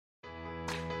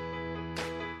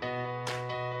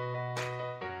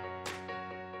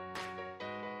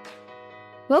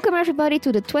Welcome everybody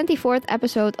to the 24th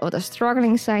episode of the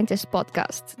Struggling Scientist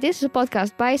podcast. This is a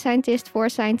podcast by scientists, for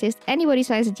scientists, anybody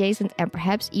science adjacent, and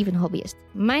perhaps even hobbyists.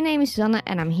 My name is Susanne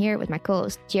and I'm here with my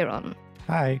co-host Jeroen.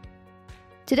 Hi.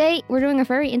 Today we're doing a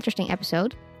very interesting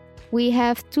episode. We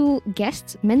have two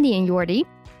guests, Mandy and Jordi,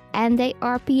 and they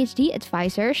are PhD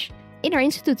advisors in our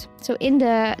institute. So in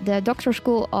the doctoral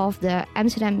school of the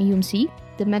Amsterdam UMC,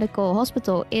 the medical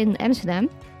hospital in Amsterdam.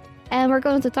 And we're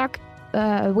going to talk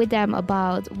with them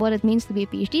about what it means to be a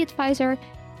PhD advisor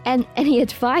and any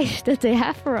advice that they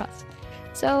have for us.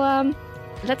 So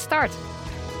let's start.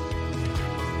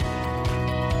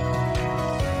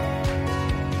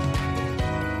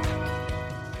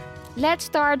 Let's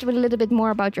start with a little bit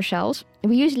more about yourselves.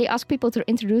 We usually ask people to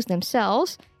introduce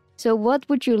themselves. So what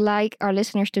would you like our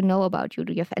listeners to know about you?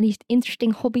 Do you have any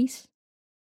interesting hobbies?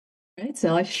 Right,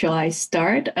 so shall I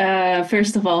start?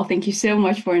 First of all, thank you so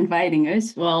much for inviting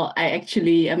us. Well, I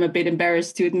actually am a bit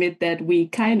embarrassed to admit that we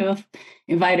kind of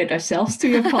invited ourselves to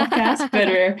your podcast, but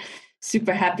we're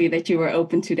super happy that you were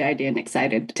open to the idea and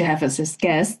excited to have us as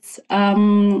guests.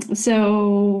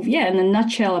 So in a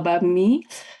nutshell about me.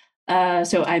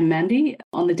 So I'm Mandy.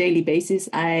 On a daily basis,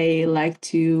 I like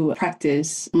to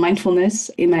practice mindfulness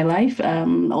in my life.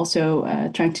 Also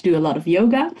trying to do a lot of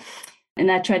yoga. And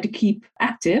I try to keep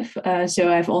active.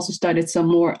 So I've also started some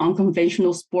more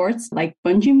unconventional sports like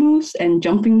bungee moves and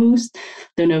jumping moves.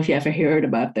 Don't know if you ever heard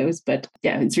about those, but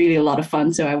yeah, it's really a lot of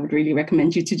fun. So I would really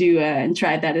recommend you to do and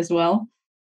try that as well.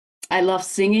 I love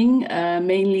singing,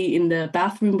 mainly in the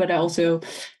bathroom, but I also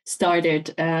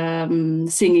started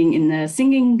singing in a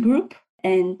singing group.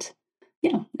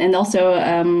 And also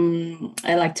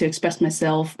I like to express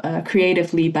myself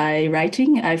creatively by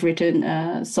writing. I've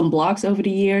written some blogs over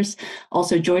the years.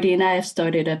 Also, Jordi and I have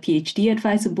started a PhD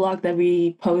advisor blog that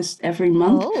we post every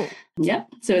month. Oh. Yeah,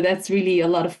 so that's really a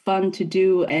lot of fun to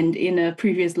do. And in a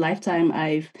previous lifetime,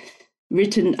 I've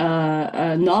written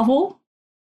a novel.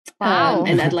 Wow.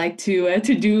 And I'd like to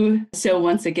do so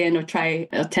once again, or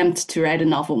attempt to write a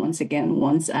novel once again,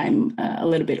 once I'm a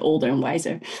little bit older and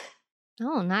wiser.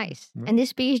 Oh, nice. And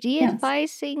this PhD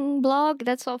advising blog,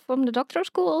 that's all from the doctoral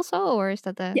school also, or is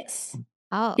that the... Yes.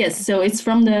 Oh, okay. Yes, so it's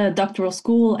from the doctoral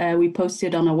school. We post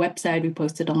it on a website, we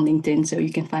post it on LinkedIn, so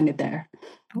you can find it there.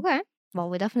 Okay.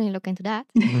 Well, we'll definitely look into that.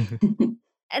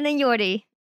 And then Jordi.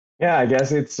 Yeah, I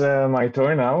guess it's my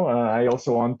turn now. I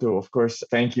also want to, of course,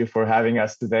 thank you for having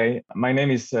us today. My name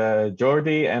is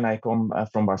Jordi, and I come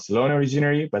from Barcelona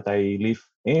originally, but I live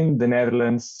in the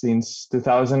Netherlands since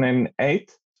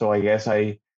 2008. So I guess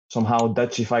I somehow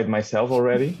Dutchified myself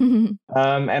already.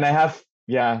 And I have,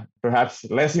 perhaps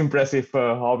less impressive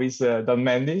hobbies than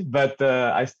Mandy, but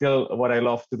what I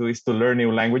love to do is to learn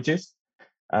new languages.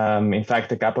 In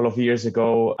fact, a couple of years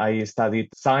ago, I studied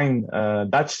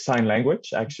Dutch sign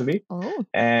language, actually. Oh.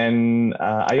 And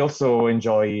I also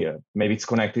enjoy, maybe it's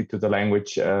connected to the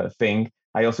language thing,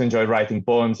 I also enjoy writing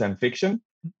poems and fiction.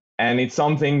 And it's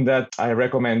something that I would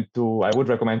recommend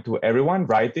to everyone,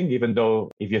 writing, even though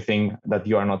if you think that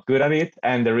you are not good at it.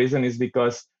 And the reason is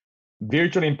because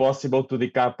virtually impossible to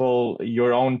decouple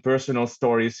your own personal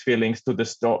stories, feelings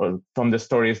from the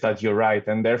stories that you write.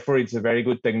 And therefore, it's a very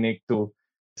good technique to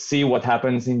see what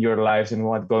happens in your lives and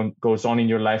what goes on in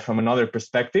your life from another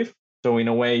perspective. So in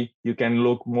a way, you can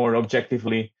look more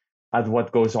objectively at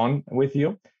what goes on with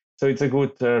you. So it's a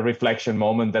good reflection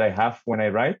moment that I have when I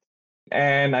write.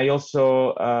 And I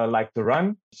also like to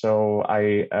run. So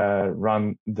I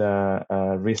run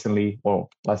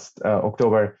last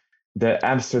October, the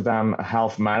Amsterdam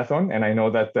half marathon. And I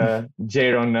know that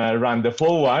Jeroen ran the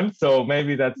full one. So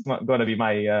maybe that's not going to be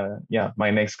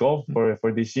my next goal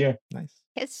for this year. Nice.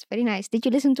 It's very nice. Did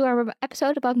you listen to our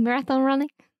episode about marathon running?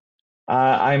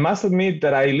 I must admit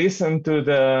that I listened to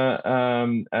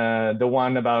the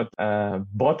one about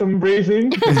bottom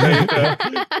breathing,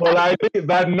 politely,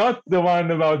 but not the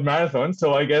one about marathon.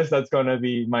 So I guess that's gonna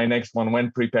be my next one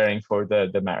when preparing for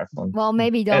the marathon. Well,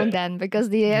 maybe don't then, because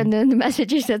the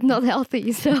message is that not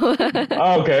healthy. So.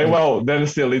 Okay, well then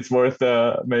still it's worth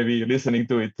maybe listening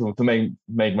to it to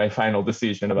make my final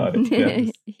decision about it.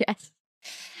 Yes. Yes.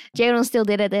 Jeroen still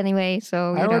did it anyway,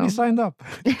 so I already signed up.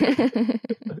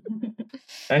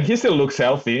 And he still looks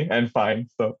healthy and fine.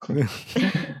 So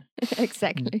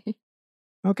exactly.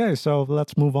 Okay, so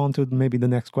let's move on to maybe the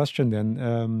next question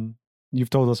then. You've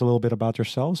told us a little bit about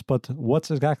yourselves, but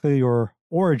what's exactly your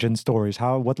origin stories?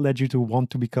 What led you to want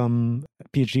to become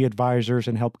PhD advisors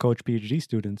and help coach PhD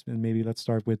students? And maybe let's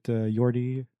start with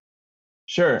Jordi.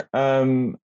 Sure.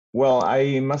 Well,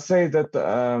 I must say that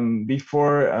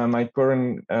before my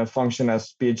current function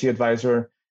as PhD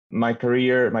advisor, my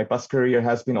past career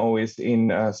has been always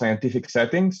in scientific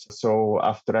settings. So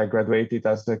after I graduated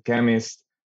as a chemist,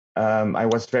 I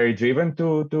was very driven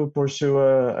to pursue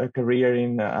a career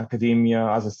in academia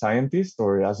as a scientist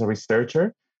or as a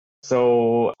researcher.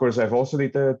 So of course, I've also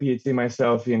did a PhD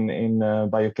myself in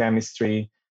biochemistry.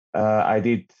 I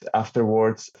did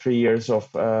afterwards 3 years of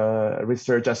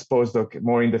research as postdoc,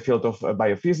 more in the field of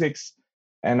biophysics,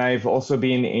 and I've also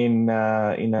been in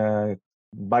a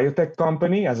biotech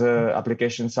company as an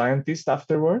application scientist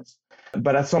afterwards.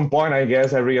 But at some point, I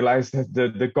guess I realized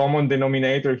that the common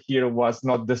denominator here was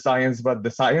not the science, but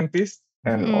the scientists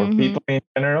and or people in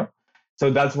general. So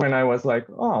that's when I was like,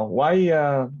 oh, why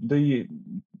do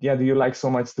you like so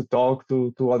much to talk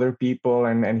to other people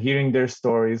and hearing their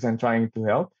stories and trying to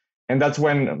help? And that's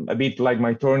when a bit like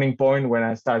my turning point when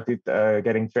I started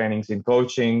getting trainings in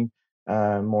coaching,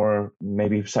 more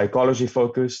maybe psychology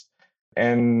focused.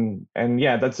 And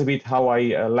yeah, that's a bit how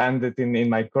I landed in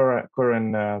my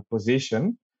current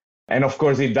position. And of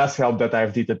course, it does help that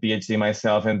I've did a PhD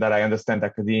myself and that I understand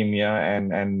academia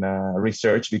and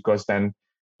research, because then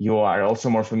you are also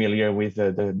more familiar with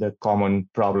the common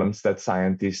problems that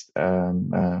scientists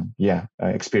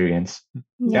experience.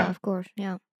 Yeah, of course.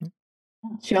 Yeah.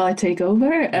 Shall I take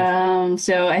over?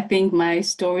 So I think my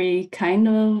story kind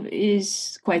of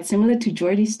is quite similar to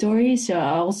Jordi's story. So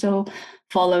I also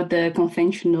followed the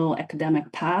conventional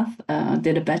academic path,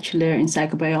 did a bachelor in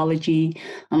psychobiology,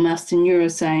 a master in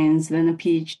neuroscience, then a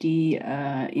PhD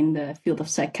in the field of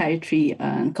psychiatry,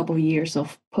 and a couple of years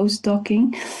of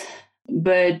postdocing.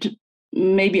 But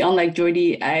maybe unlike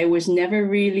Jordi, I was never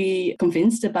really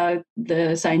convinced about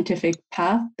the scientific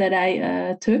path that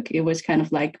I took. It was kind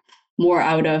of like more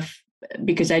out of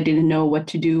because I didn't know what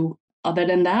to do other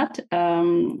than that.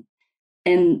 And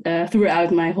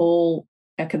throughout my whole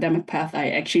academic path, I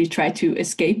actually tried to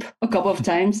escape a couple of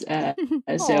times.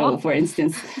 So, for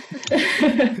instance,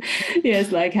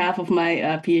 yes, like half of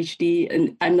my PhD,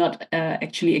 and I'm not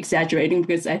actually exaggerating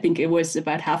because I think it was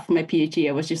about half of my PhD.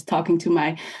 I was just talking to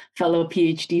my fellow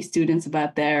PhD students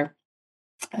about their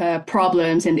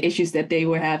problems and issues that they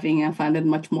were having. I found it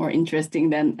much more interesting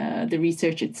than the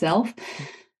research itself.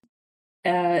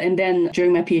 And then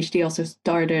during my PhD, I also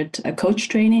started a coach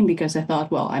training because I thought,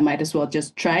 well, I might as well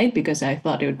just try it because I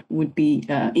thought it would be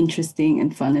interesting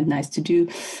and fun and nice to do.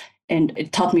 And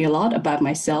it taught me a lot about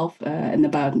myself and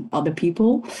about other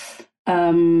people.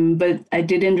 But I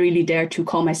didn't really dare to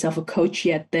call myself a coach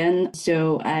yet then.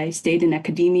 So I stayed in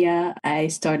academia. I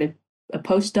started a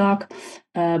postdoc,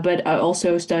 but I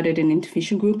also started an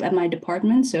intervention group at my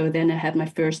department. So then I had my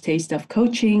first taste of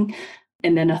coaching.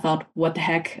 And then I thought, what the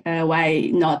heck, why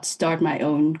not start my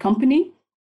own company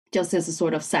just as a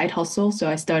sort of side hustle? So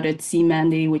I started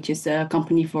C-Mandy, which is a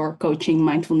company for coaching,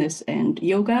 mindfulness, and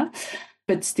yoga.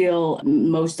 But still,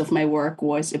 most of my work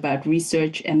was about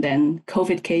research. And then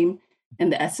COVID came,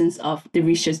 and the essence of the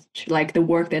research, like the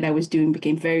work that I was doing,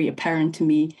 became very apparent to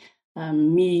me.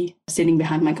 Me sitting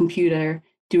behind my computer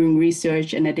doing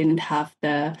research, and I didn't have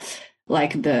the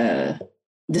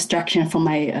distraction from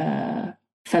my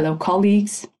fellow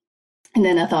colleagues. And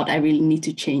then I thought I really need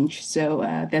to change. So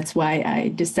that's why I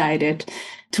decided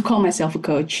to call myself a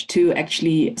coach, to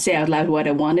actually say out loud what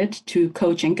I wanted, to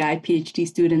coach and guide PhD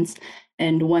students.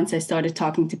 And once I started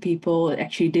talking to people, it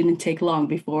actually didn't take long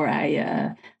before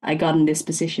I got in this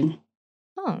position.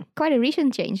 Oh, quite a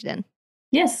recent change then.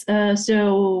 Yes.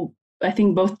 So I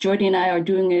think both Jordi and I are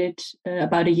doing it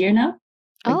about a year now.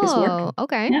 This work.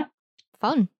 Okay. Yeah.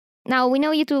 Fun. Now, we know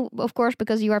you two, of course,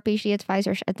 because you are PhD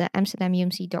advisors at the Amsterdam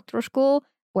UMC Doctoral School,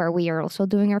 where we are also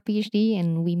doing our PhD,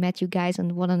 and we met you guys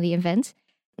on one of the events.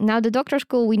 Now, the Doctoral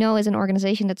School, we know, is an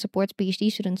organization that supports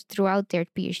PhD students throughout their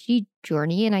PhD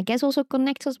journey, and I guess also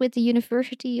connects us with the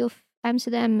University of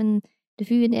Amsterdam and the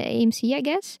VU and the AMC, I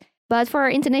guess. But for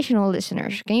our international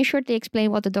listeners, can you shortly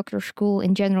explain what the Doctoral School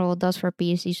in general does for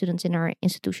PhD students in our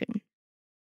institution?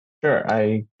 Sure,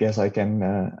 I guess I can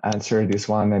answer this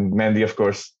one, and Mandy, of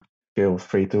course, feel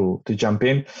free to jump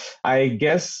in. I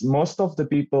guess most of the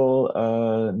people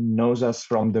knows us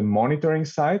from the monitoring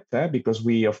side, because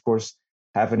we, of course,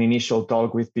 have an initial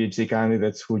talk with PhD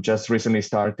candidates who just recently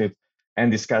started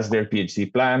and discuss their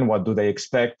PhD plan. What do they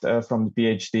expect from the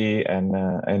PhD,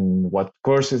 and what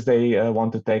courses they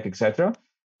want to take, etc.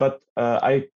 But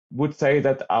I would say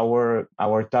that our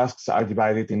tasks are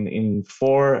divided in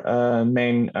four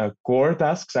main core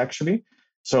tasks, actually.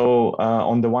 So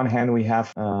on the one hand, we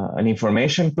have an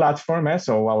information platform.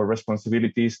 So our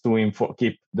responsibility is to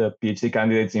keep the PhD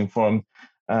candidates informed,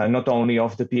 not only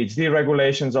of the PhD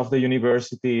regulations of the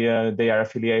university they are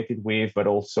affiliated with, but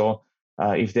also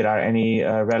if there are any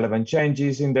relevant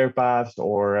changes in their past,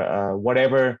 or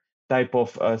whatever type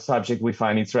of subject we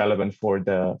find it's relevant for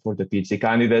the PhD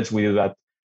candidates. We do that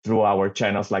through our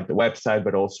channels like the website,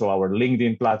 but also our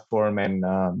LinkedIn platform and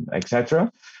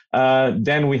etc.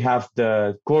 Then we have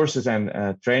the courses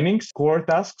and trainings core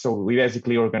tasks. So we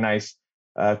basically organize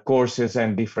courses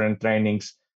and different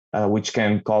trainings which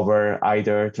can cover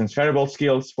either transferable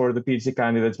skills for the PhD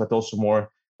candidates, but also more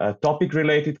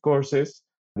topic-related courses,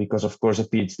 because of course a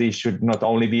PhD should not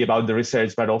only be about the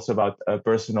research, but also about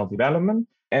personal development.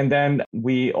 And then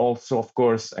we also, of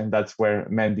course, and that's where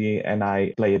Mandy and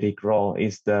I play a big role,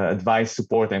 is the advice,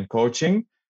 support, and coaching.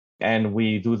 And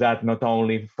we do that not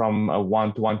only from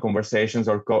one-to-one conversations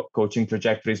or coaching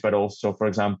trajectories, but also, for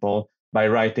example, by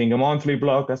writing a monthly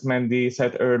blog, as Mandy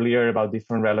said earlier, about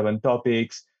different relevant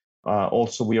topics.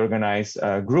 Also, we organize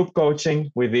group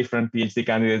coaching with different PhD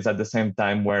candidates at the same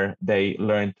time, where they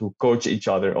learn to coach each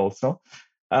other also.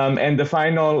 And the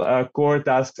final core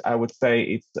tasks, I would say,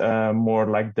 it's more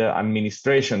like the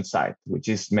administration side, which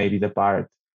is maybe the part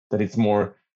that it's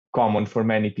more common for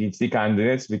many PhD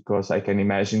candidates, because I can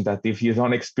imagine that if you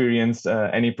don't experience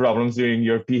any problems during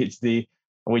your PhD,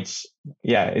 which,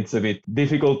 yeah, it's a bit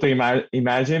difficult to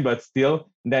imagine, but still,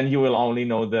 then you will only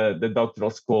know the doctoral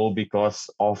school because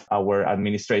of our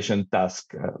administration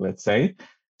task, let's say.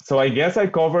 So I guess I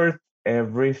covered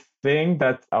everything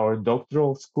that our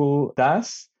doctoral school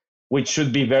does, which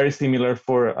should be very similar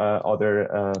for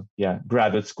other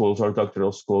graduate schools or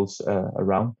doctoral schools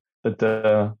around. But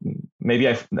maybe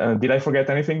did I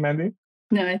forget anything, Mandy?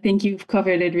 No, I think you've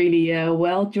covered it really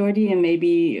well, Jordi. And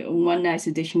maybe one nice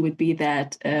addition would be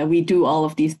that we do all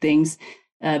of these things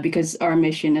because our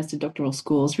mission as the doctoral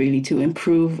school is really to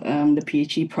improve the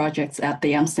PhD projects at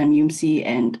the Amsterdam UMC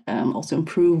and also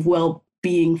improve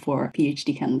well-being for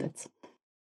PhD candidates.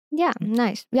 Yeah,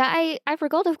 nice. Yeah, I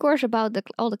forgot, of course, about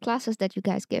all the classes that you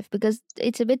guys give, because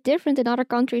it's a bit different in other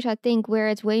countries, I think, where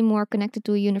it's way more connected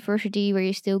to a university, where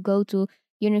you still go to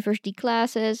university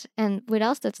classes. And with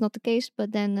us, that's not the case.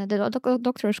 But then the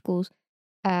doctoral schools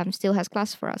still has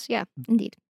classes for us. Yeah,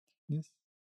 indeed. Yes.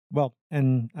 Well,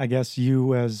 and I guess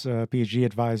you as PhD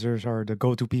advisors are the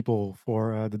go-to people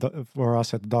for for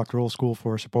us at the doctoral school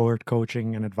for support,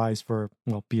 coaching, and advice for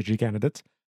PhD candidates.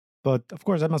 But of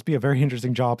course, that must be a very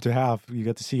interesting job to have. You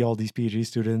get to see all these PhD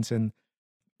students, and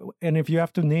if you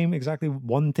have to name exactly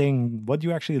one thing, what do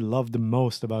you actually love the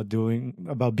most about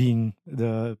being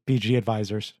the PhD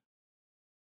advisors?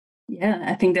 Yeah,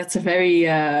 I think that's a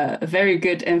very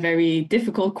good and very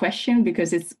difficult question,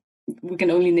 because we can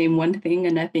only name one thing,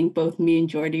 and I think both me and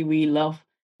Jordi, we love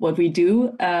what we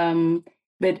do.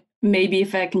 But maybe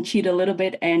if I can cheat a little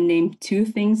bit and name two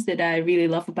things that I really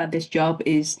love about this job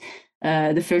is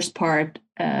the first part,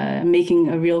 making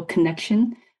a real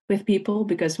connection with people,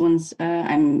 because once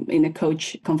I'm in a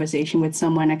coach conversation with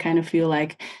someone, I kind of feel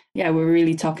like, yeah, we're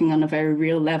really talking on a very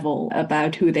real level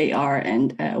about who they are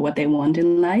and what they want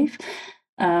in life.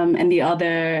 And the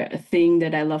other thing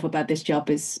that I love about this job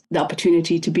is the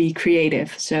opportunity to be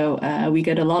creative. So we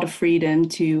get a lot of freedom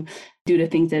to do the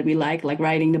things that we like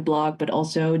writing the blog, but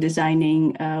also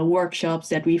designing workshops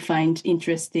that we find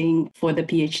interesting for the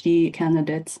PhD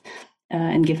candidates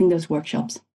and giving those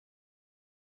workshops.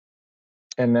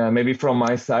 And maybe from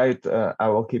my side, I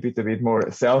will keep it a bit more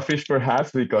selfish,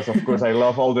 perhaps, because of course I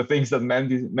love all the things that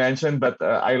Mandy mentioned, but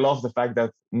I love the fact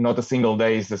that not a single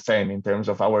day is the same in terms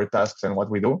of our tasks and what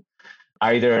we do,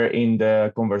 either in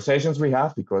the conversations we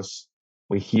have, because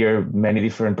we hear many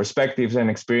different perspectives and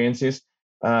experiences,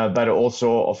 but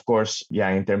also, of course,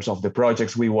 in terms of the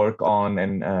projects we work on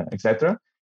and etc.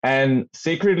 And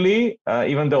secretly,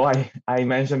 even though I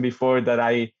mentioned before that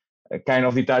I kind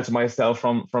of detach myself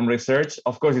from research,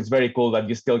 of course, it's very cool that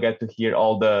you still get to hear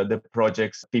all the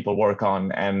projects people work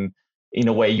on. And in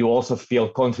a way, you also feel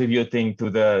contributing to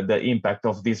the impact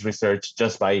of this research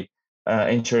just by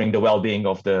ensuring the well-being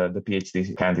of the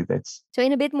PhD candidates. So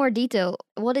in a bit more detail,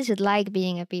 what is it like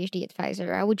being a PhD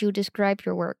advisor? How would you describe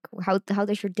your work? How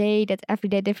does your day, that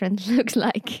everyday difference looks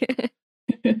like?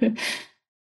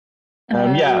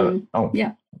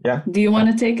 Yeah. Do you want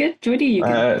to take it, Jordi? You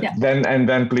can.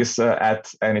 Then please add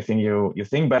anything you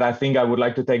think. But I think I would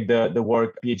like to take the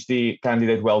work PhD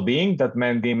candidate well-being that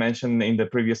Mandy mentioned in the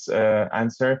previous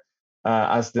answer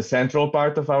as the central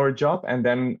part of our job, and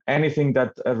then anything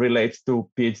that relates to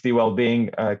PhD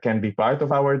well-being can be part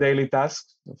of our daily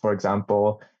tasks. For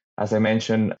example, as I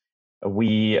mentioned,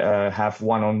 we have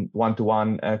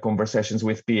one-to-one conversations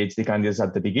with PhD candidates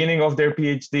at the beginning of their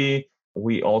PhD.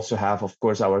 We also have, of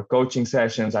course, our coaching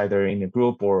sessions, either in a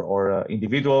group or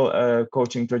individual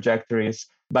coaching trajectories.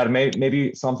 But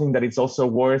maybe something that is also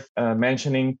worth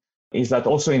mentioning is that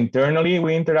also internally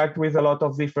we interact with a lot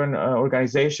of different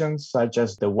organizations, such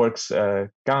as the Works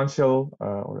Council,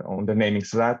 or on the naming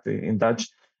that in Dutch,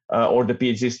 or the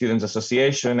PhD Students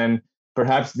Association. And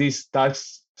perhaps these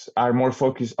tasks are more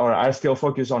focused, or are still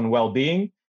focused on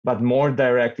well-being, but more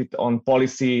directed on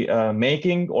policy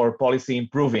making or policy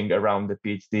improving around the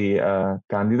PhD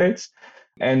candidates.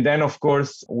 And then, of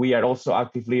course, we are also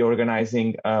actively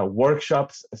organizing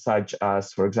workshops, such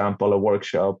as, for example, a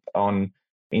workshop on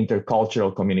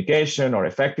intercultural communication or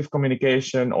effective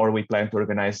communication, or we plan to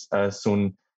organize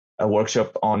soon a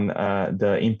workshop on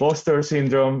the imposter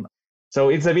syndrome. So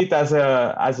it's a bit as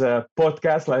a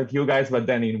podcast like you guys, but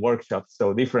then in workshops,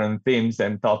 so different themes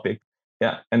and topics.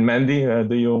 Yeah. And Mandy,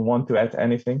 do you want to add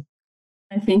anything?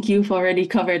 I think you've already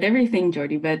covered everything,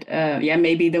 Jordi. But yeah,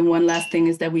 maybe the one last thing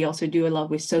is that we also do a lot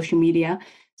with social media.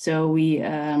 So we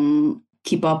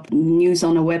keep up news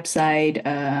on a website.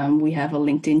 We have a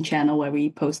LinkedIn channel where we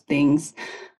post things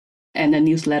and a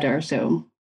newsletter. So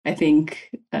I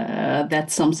think that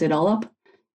sums it all up.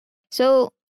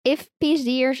 So if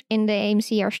PhDers in the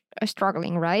AMC are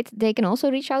struggling, right, they can also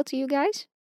reach out to you guys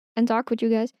and talk with you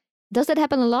guys. Does that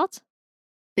happen a lot?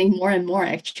 I think more and more,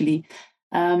 actually.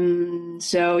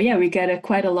 So yeah, we get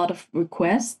quite a lot of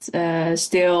requests.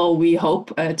 Still, we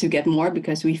hope to get more,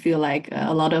 because we feel like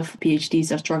a lot of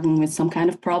PhDs are struggling with some kind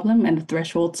of problem, and the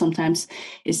threshold sometimes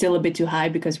is still a bit too high,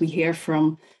 because we hear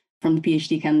from the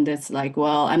PhD candidates like,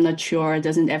 well, I'm not sure,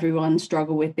 doesn't everyone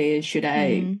struggle with this? Should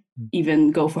I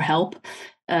even go for help?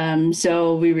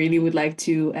 So we really would like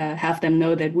to have them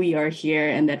know that we are here,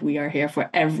 and that we are here for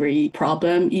every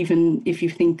problem. Even if you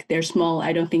think they're small,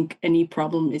 I don't think any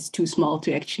problem is too small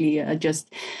to actually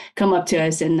just come up to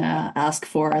us and ask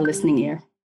for a listening ear.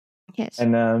 Yes.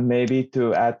 And maybe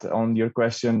to add on your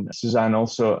question, Suzanne,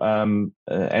 also,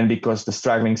 and because the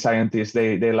struggling scientists,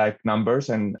 they like numbers.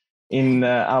 And in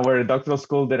our doctoral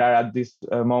school, there are at this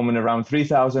moment around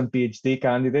 3,000 PhD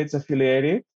candidates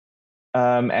affiliated.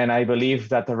 And I believe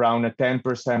that around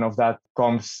 10% of that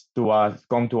come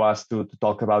to us to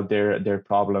talk about their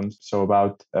problems. So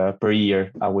about per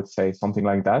year, I would say, something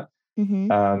like that.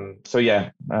 So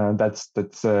yeah,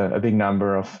 that's a big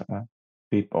number of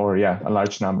people, or yeah, a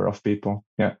large number of people.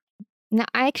 Yeah. Now,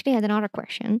 I actually had another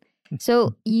question.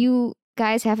 So you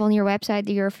guys have on your website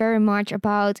that you're very much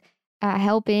about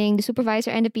helping the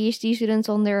supervisor and the PhD students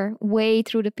on their way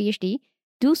through the PhD.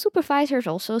 Do supervisors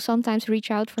also sometimes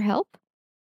reach out for help?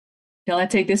 Shall I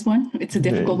take this one? It's a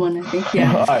difficult one, I think.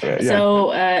 Yeah. So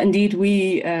indeed,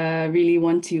 we really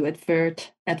want to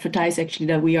advertise actually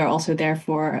that we are also there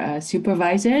for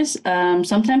supervisors.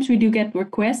 Sometimes we do get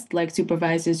requests, like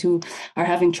supervisors who are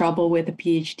having trouble with a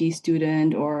PhD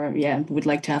student, or would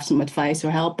like to have some advice or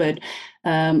help. But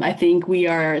I think we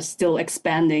are still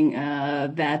expanding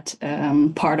that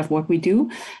part of what we do.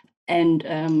 And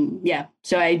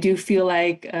so I do feel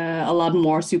like a lot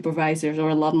more supervisors or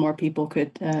a lot more people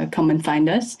could come and find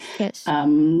us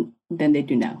than they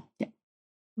do now. Yeah.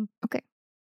 Okay.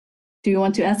 Do you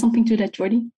want to add something to that,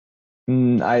 Jordi?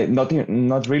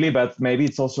 Not really, but maybe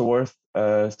it's also worth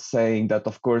saying that,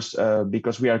 of course,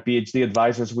 because we are PhD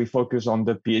advisors, we focus on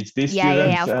the PhD students.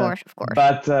 Yeah, of course.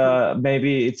 But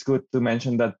maybe it's good to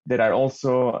mention that there are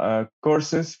also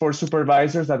courses for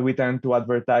supervisors that we tend to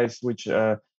advertise, which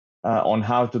on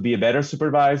how to be a better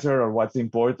supervisor or what's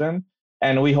important.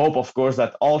 And we hope, of course,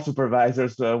 that all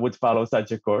supervisors would follow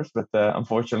such a course, but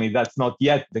unfortunately, that's not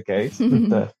yet the case.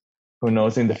 But who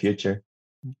knows in the future?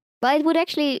 But it would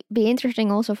actually be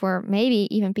interesting also for maybe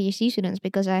even PhD students,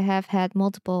 because I have had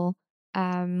multiple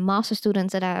master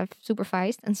students that I have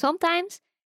supervised, and sometimes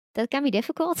that can be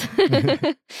difficult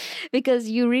because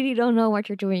you really don't know what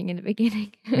you're doing in the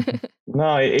beginning.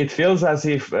 No, it feels as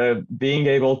if being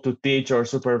able to teach or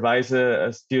supervise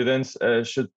students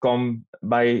should come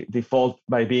by default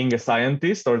by being a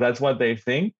scientist, or that's what they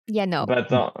think. Yeah, no.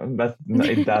 But no,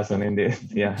 it doesn't indeed.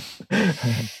 Yeah.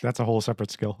 That's a whole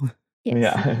separate skill. Yes.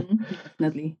 Yeah.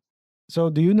 Definitely. So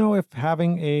do you know if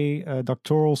having a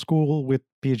doctoral school with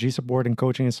PhD support and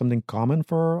coaching is something common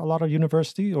for a lot of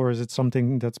university, or is it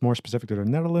something that's more specific to the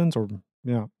Netherlands, or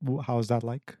how is that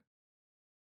like?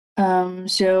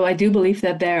 So I do believe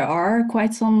that there are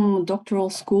quite some doctoral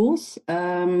schools,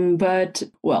 but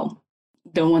well,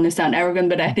 don't want to sound arrogant,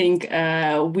 but I think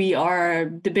we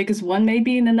are the biggest one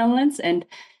maybe in the Netherlands. And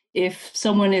if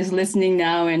someone is listening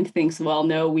now and thinks, well,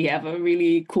 no, we have a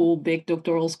really cool big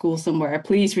doctoral school somewhere,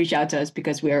 please reach out to us,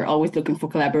 because we are always looking for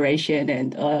collaboration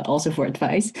and also for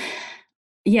advice.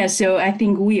 Yeah, so I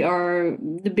think we are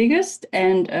the biggest,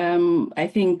 and I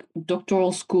think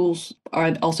doctoral schools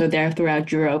are also there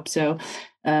throughout Europe. So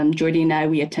Jordi and I,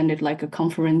 we attended like a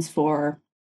conference for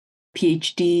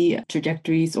PhD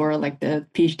trajectories or like the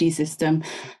PhD system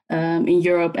in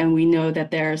Europe. And we know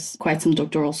that there's quite some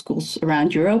doctoral schools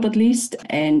around Europe, at least.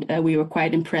 And we were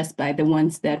quite impressed by the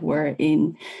ones that were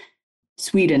in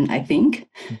Sweden, I think.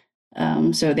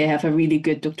 So they have a really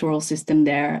good doctoral system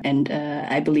there. And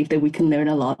I believe that we can learn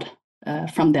a lot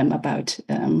from them about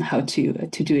how to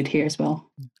do it here as well.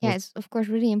 Yeah, it's of course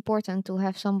really important to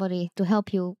have somebody to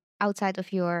help you outside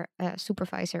of your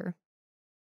supervisor.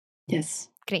 Yes.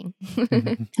 Kring.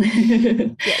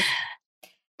 Yes.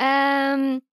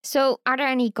 So are there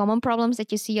any common problems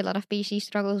that you see a lot of PhD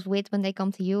struggles with when they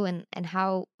come to you, and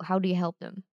how do you help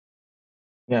them?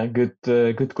 Yeah,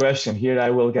 good question. Here I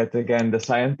will get again the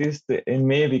scientist in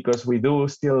me, because we do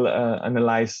still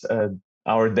analyze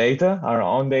our data, our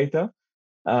own data.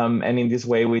 And in this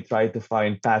way, we try to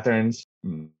find patterns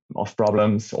of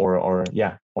problems or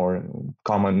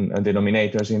common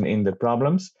denominators in the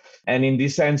problems. And in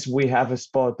this sense, we have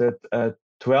spotted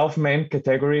 12 main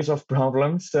categories of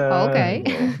problems. Okay.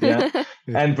 Yeah.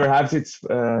 And perhaps it's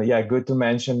good to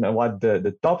mention what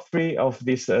the top 3 of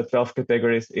these 12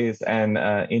 categories is. And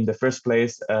in the first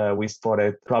place, we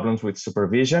spotted problems with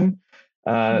supervision.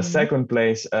 Second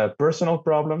place, personal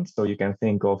problems. So you can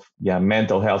think of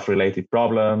mental health related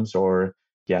problems or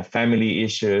family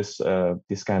issues,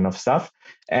 this kind of stuff.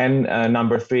 And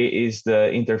number 3 is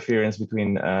the interference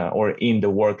between or in the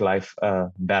work-life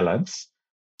balance.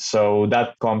 So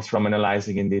that comes from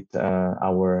analyzing indeed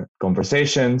our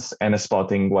conversations and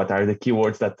spotting what are the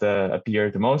keywords that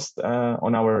appear the most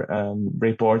on our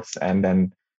reports. And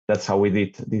then that's how we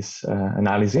did this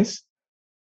analysis.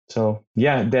 So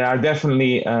there are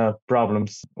definitely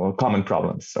problems or common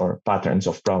problems or patterns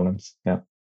of problems. Yeah.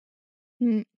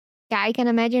 Yeah, I can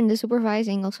imagine the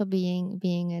supervising also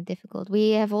being difficult.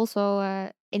 We have also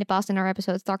in the past in our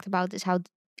episodes talked about this, how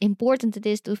important it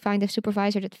is to find a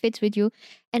supervisor that fits with you,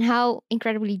 and how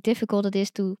incredibly difficult it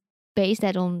is to base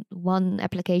that on one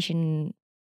application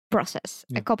process,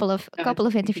 a couple of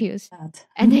interviews,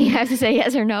 and then you have to say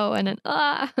yes or no, and then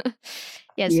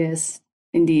yes,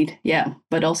 indeed, yeah.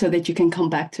 But also that you can come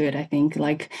back to it. I think,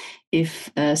 like,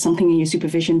 if something in your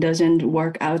supervision doesn't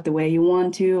work out the way you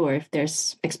want to, or if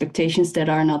there's expectations that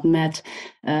are not met,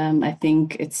 I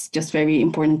think it's just very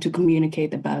important to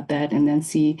communicate about that, and then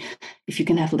see if you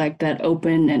can have like that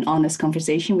open and honest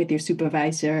conversation with your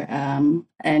supervisor,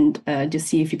 and just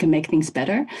see if you can make things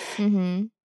better. Mm-hmm.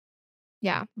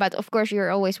 Yeah, but of course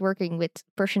you're always working with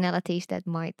personalities that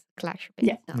might clash a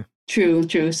bit. Yeah,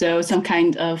 true. So some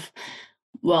kind of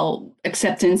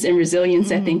acceptance and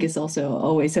resilience, I think, is also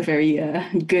always a very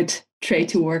good trait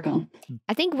to work on.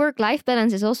 I think work-life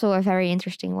balance is also a very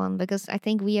interesting one, because I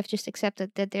think we have just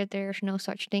accepted that there's no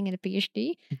such thing in a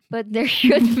PhD, but there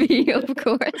should be, of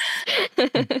course.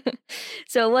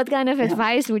 So what kind of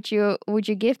advice would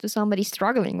you give to somebody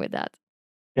struggling with that?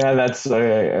 Yeah, that's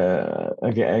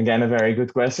again a very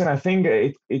good question. I think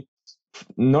it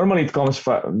normally it comes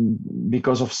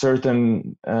because of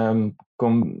certain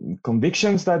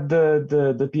convictions that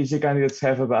the PhD candidates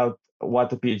have about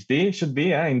what a PhD should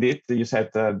be. Indeed, you said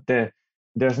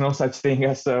there's no such thing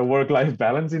as a work-life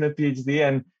balance in a PhD,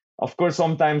 and of course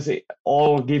sometimes it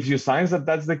all gives you signs that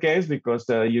that's the case, because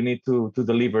you need to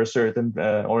deliver certain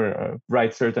or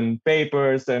write certain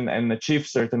papers and achieve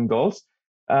certain goals.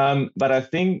 But I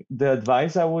think the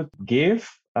advice I would give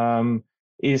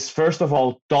is, first of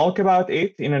all, talk about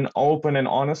it in an open and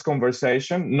honest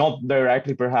conversation, not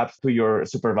directly perhaps to your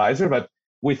supervisor, but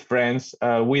with friends,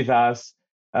 with us.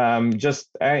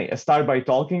 Just start by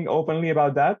talking openly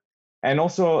about that. And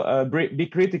also be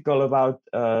critical about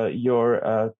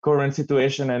your current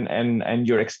situation and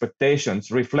your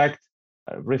expectations. Reflect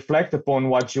upon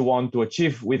what you want to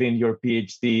achieve within your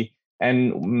PhD.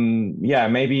 And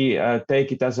maybe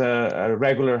take it as a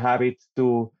regular habit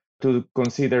to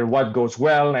consider what goes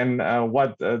well and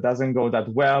what doesn't go that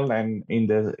well, and in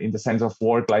the sense of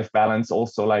work-life balance,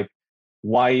 also like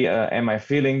why am I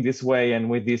feeling this way and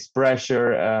with this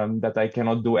pressure that I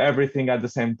cannot do everything at the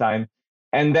same time.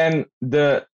 And then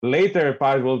the later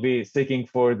part will be seeking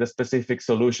for the specific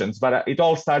solutions. But it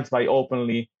all starts by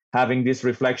openly having these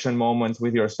reflection moments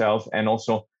with yourself, and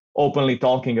also openly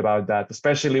talking about that,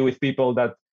 especially with people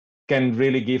that can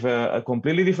really give a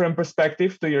completely different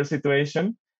perspective to your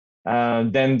situation.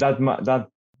 Then that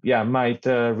might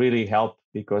really help,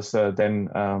 because then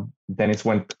it's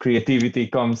when creativity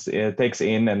takes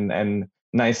in, and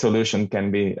nice solution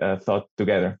can be thought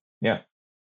together. Yeah.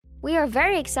 We are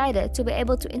very excited to be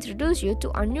able to introduce you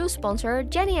to our new sponsor,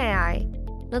 Jenny AI.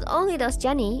 Not only does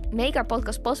Jenny make our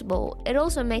podcast possible, it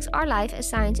also makes our life as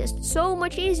scientists so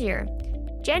much easier.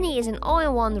 Jenny is an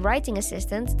all-in-one writing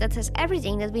assistant that has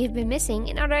everything that we have been missing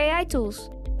in other AI tools.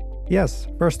 Yes,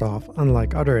 first off,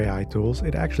 unlike other AI tools,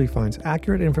 it actually finds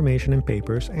accurate information in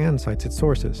papers and cites its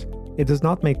sources. It does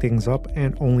not make things up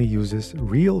and only uses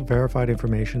real verified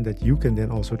information that you can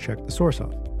then also check the source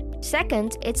of.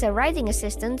 Second, it's a writing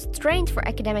assistant trained for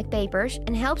academic papers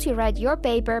and helps you write your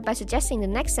paper by suggesting the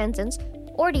next sentence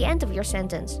or the end of your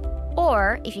sentence.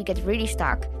 Or, if you get really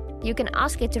stuck, you can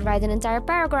ask it to write an entire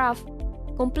paragraph,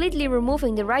 completely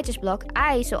removing the writer's block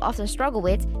I so often struggle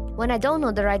with when I don't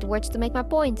know the right words to make my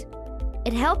point.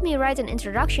 It helped me write an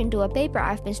introduction to a paper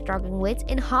I've been struggling with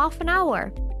in half an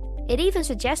hour. It even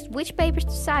suggests which papers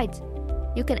to cite.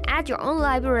 You can add your own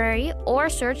library or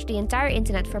search the entire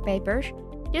internet for papers.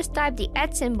 Just type the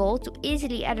add symbol to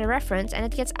easily add a reference and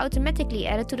it gets automatically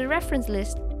added to the reference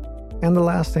list. And the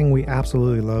last thing we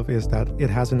absolutely love is that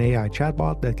it has an AI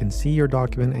chatbot that can see your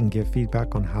document and give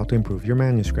feedback on how to improve your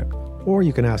manuscript. Or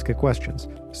you can ask it questions,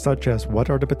 such as what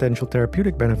are the potential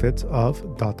therapeutic benefits of ...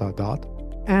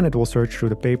 and it will search through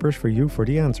the papers for you for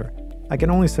the answer. I can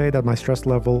only say that my stress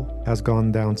level has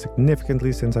gone down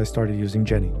significantly since I started using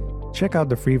Jenny. Check out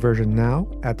the free version now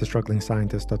at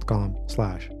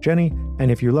thestrugglingscientist.com/Jenny,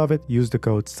 and if you love it, use the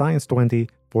code SCIENCE20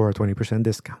 for a 20%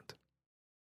 discount.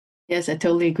 Yes, I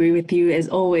totally agree with you as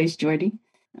always, Jordi.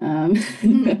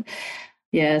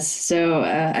 Yes, so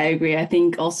I agree. I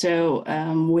think also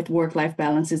with work-life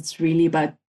balance, it's really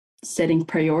about setting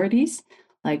priorities.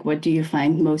 Like, what do you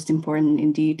find most important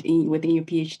indeed within your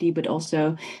PhD, but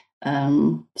also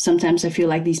sometimes I feel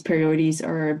like these priorities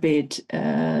are a bit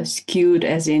skewed,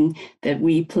 as in that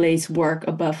we place work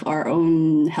above our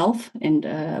own health and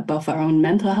above our own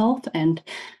mental health. And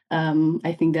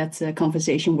I think that's a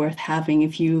conversation worth having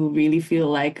if you really feel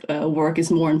like work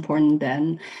is more important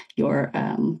than your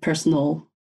personal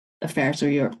affairs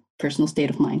or your personal state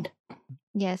of mind.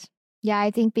 Yes. Yeah,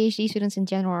 I think PhD students in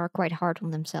general are quite hard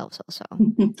on themselves also.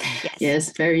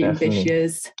 Yes, very Definitely.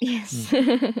 ambitious. Yes.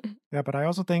 Yeah, but I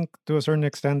also think to a certain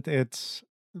extent it's,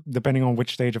 depending on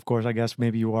which stage, of course, I guess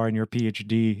maybe you are in your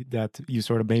PhD, that you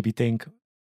sort of maybe think,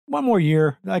 one more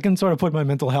year, I can sort of put my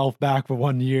mental health back for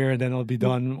 1 year and then I'll be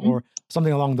done, or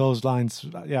something along those lines.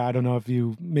 Yeah, I don't know if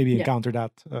you maybe encounter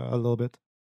that a little bit.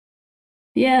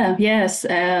 Yeah, yes.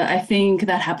 I think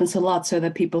that happens a lot, so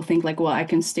that people think like, well, I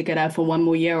can stick it out for 1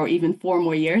 more year or even 4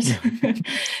 more years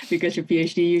because your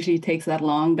PhD usually takes that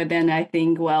long. But then I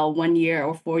think, well, 1 year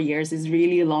or 4 years is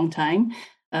really a long time.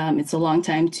 It's a long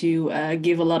time to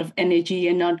give a lot of energy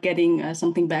and not getting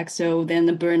something back. So then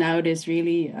the burnout is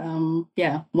really,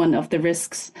 one of the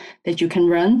risks that you can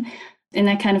run. And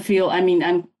I kind of feel, I mean,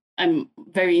 I'm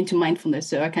very into mindfulness,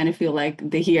 so I kind of feel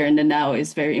like the here and the now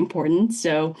is very important.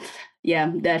 So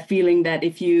yeah, that feeling that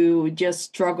if you just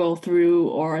struggle through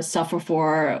or suffer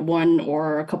for 1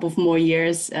 or a couple of more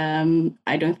years,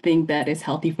 I don't think that is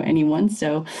healthy for anyone.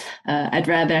 So I'd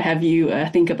rather have you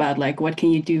think about like, what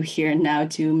can you do here and now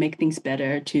to make things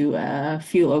better, to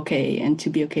feel okay and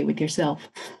to be okay with yourself.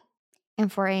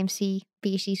 And for AMC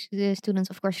PhD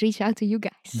students, of course, reach out to you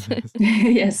guys.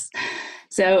 Yes.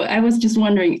 So I was just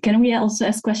wondering, can we also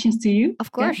ask questions to you?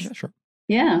 Of course. Yeah, sure.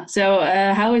 Yeah. So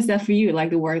how is that for you, like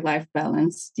the work-life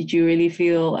balance? Did you really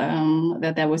feel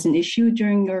that was an issue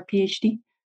during your PhD?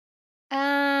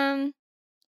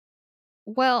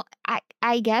 Well,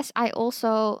 I guess I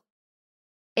also,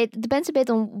 it depends a bit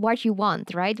on what you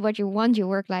want, right? What you want your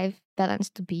work-life balance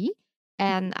to be.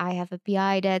 And I have a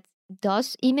PI that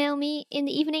does email me in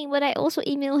the evening, but I also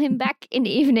email him back in the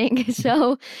evening.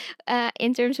 So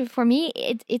in terms of, for me,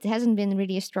 it hasn't been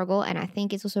really a struggle. And I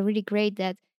think it's also really great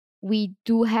that we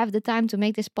do have the time to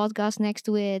make this podcast next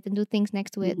to it and do things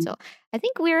next to it. So I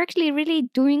think we're actually really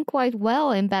doing quite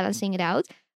well in balancing it out.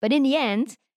 But in the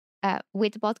end,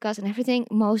 with the podcast and everything,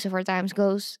 most of our times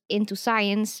goes into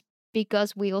science,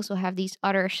 because we also have these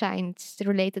other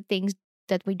science-related things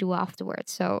that we do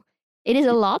afterwards. So it is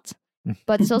a lot,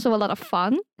 but it's also a lot of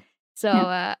fun. So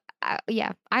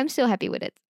I'm still happy with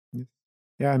it.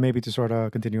 Yeah, and maybe to sort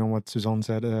of continue on what Suzanne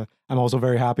said, I'm also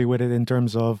very happy with it in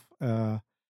terms of,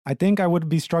 I think I would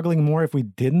be struggling more if we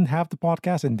didn't have the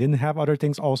podcast and didn't have other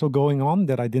things also going on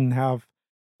that I didn't have.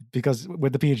 Because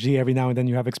with the PhD, every now and then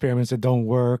you have experiments that don't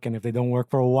work. And if they don't work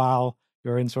for a while,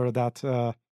 you're in sort of that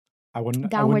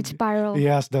downward spiral.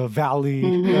 Yes, the valley,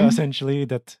 essentially,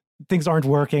 that things aren't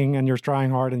working and you're trying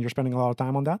hard and you're spending a lot of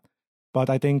time on that. But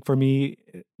I think for me,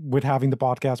 with having the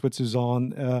podcast with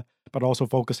Suzanne, but also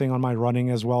focusing on my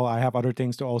running as well, I have other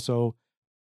things to also,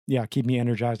 keep me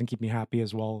energized and keep me happy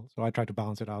as well. So I try to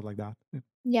balance it out like that.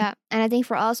 Yeah. And I think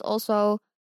for us also,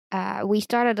 we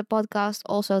started the podcast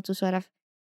also to sort of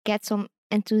get some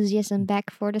enthusiasm back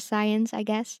for the science, I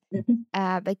guess.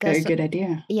 Because Very good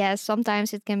idea. yeah,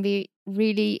 sometimes it can be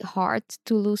really hard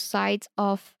to lose sight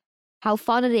of how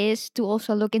fun it is to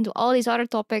also look into all these other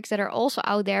topics that are also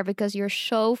out there because you're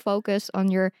so focused on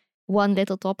your one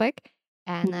little topic.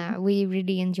 And we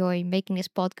really enjoy making this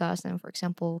podcast and, for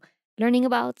example, learning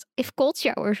about if cold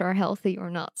showers are healthy or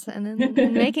not, and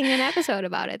then making an episode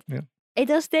about it. Yeah. It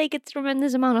does take a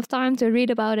tremendous amount of time to read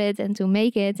about it and to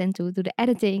make it and to do the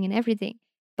editing and everything.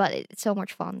 But it's so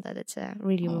much fun that it's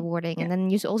really rewarding. Yeah. And then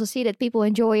you also see that people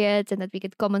enjoy it and that we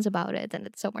get comments about it, and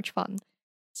it's so much fun.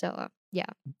 So,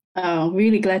 yeah. Oh,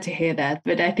 really glad to hear that.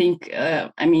 But I think,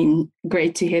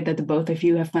 great to hear that the both of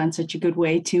you have found such a good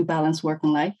way to balance work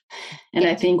and life. And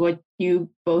I think what you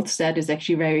both said is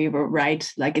actually very right.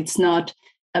 Like, it's not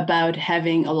about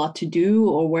having a lot to do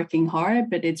or working hard,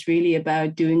 but it's really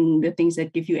about doing the things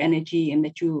that give you energy and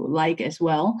that you like as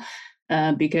well.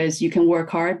 Because you can work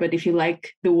hard, but if you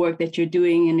like the work that you're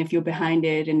doing and if you're behind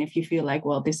it and if you feel like,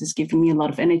 well, this is giving me a lot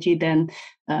of energy, then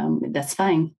that's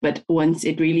fine. But once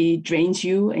it really drains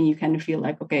you and you kind of feel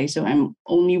like, okay, so I'm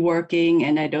only working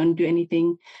and I don't do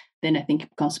anything, then I think it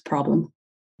becomes a problem.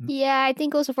 Yeah, I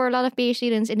think also for a lot of PhD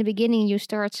students, in the beginning, you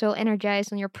start so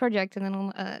energized on your project. And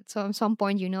then so at some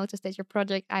point, you notice that your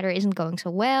project either isn't going so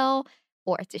well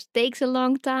or it just takes a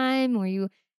long time, or you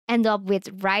end up with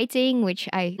writing, which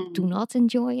I do not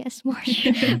enjoy as much,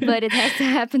 but it has to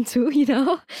happen too,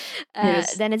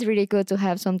 Yes. Then it's really good to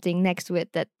have something next to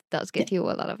it that does give you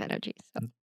a lot of energy. So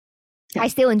Yeah. I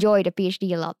still enjoy the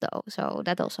PhD a lot though, so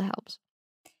that also helps.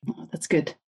 Oh, that's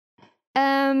good.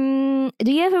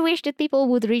 Do you ever wish that people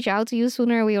would reach out to you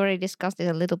sooner? We already discussed it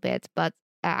a little bit, but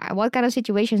what kind of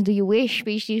situations do you wish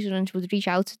PhD students would reach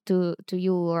out to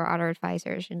you or other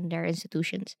advisors in their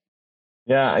institutions?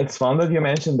 Yeah, it's fun that you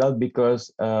mentioned that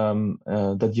because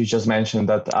that you just mentioned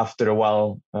that after a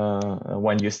while,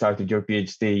 when you started your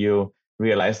PhD, you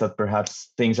realized that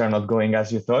perhaps things are not going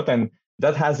as you thought, and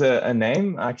that has a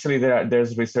name. Actually,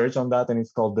 there's research on that, and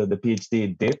it's called the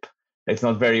PhD dip. It's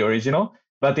not very original,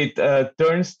 but it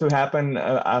turns to happen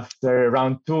after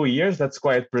around 2 years. That's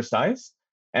quite precise,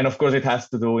 and of course, it has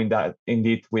to do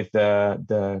indeed with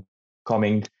the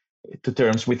coming to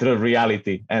terms with the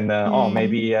reality. And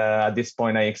maybe at this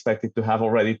point I expected to have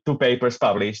already 2 papers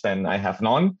published, and I have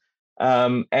none.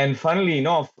 And funnily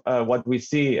enough, what we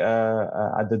see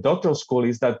at the doctoral school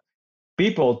is that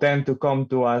people tend to come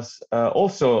to us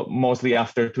also mostly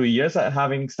after 2 years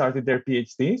having started their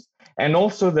PhDs. And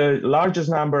also the largest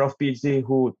number of PhD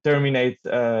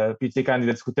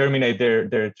candidates who terminate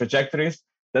their trajectories,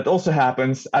 that also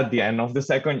happens at the end of the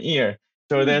second year.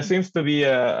 So there seems to be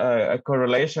a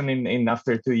correlation in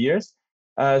after 2 years.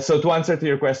 So to answer to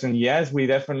your question, yes, we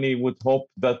definitely would hope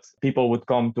that people would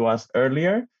come to us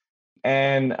earlier.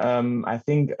 And I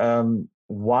think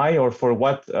why or for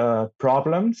what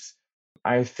problems,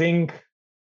 I think,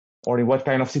 or in what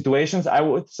kind of situations, I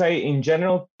would say in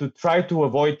general to try to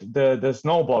avoid the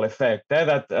snowball effect,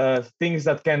 that things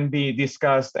that can be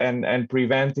discussed and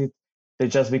prevented, they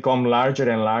just become larger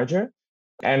and larger.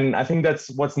 And I think that's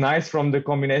what's nice from the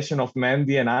combination of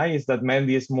Mandy and I, is that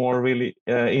Mandy is more really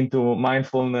into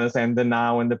mindfulness and the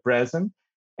now and the present.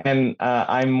 And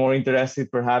I'm more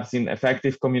interested perhaps in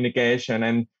effective communication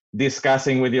and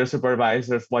discussing with your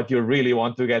supervisors what you really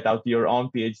want to get out of your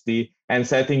own PhD and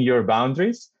setting your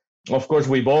boundaries. Of course,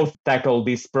 we both tackle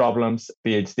these problems,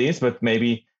 PhDs, but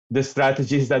maybe the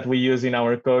strategies that we use in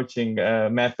our coaching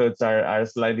methods are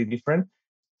slightly different.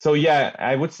 So yeah,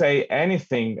 I would say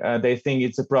anything they think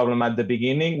it's a problem at the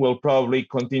beginning will probably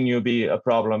continue to be a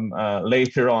problem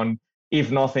later on if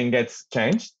nothing gets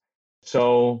changed.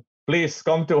 So please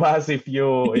come to us if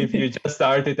you just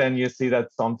started and you see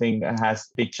that something has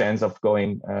big chance of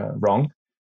going wrong.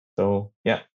 So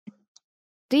yeah.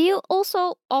 Do you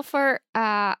also offer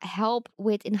help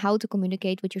in how to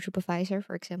communicate with your supervisor,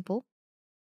 for example?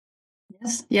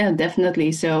 Yes, yeah,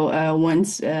 definitely. So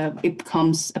once it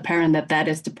becomes apparent that that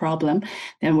is the problem,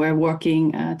 then we're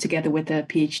working together with the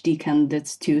PhD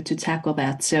candidates to tackle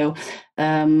that. So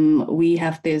we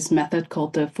have this method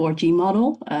called the 4G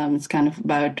model. It's kind of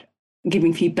about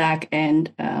giving feedback and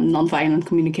nonviolent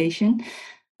communication.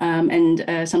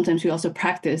 And sometimes we also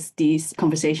practice these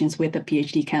conversations with the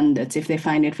PhD candidates. If they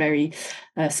find it very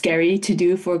scary to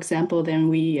do, for example, then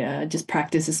we just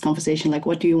practice this conversation, like,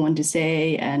 what do you want to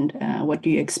say? And what do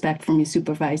you expect from your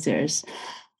supervisors?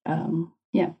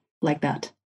 Like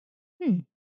that.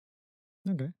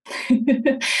 Okay.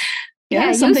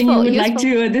 Yeah, something useful, you would like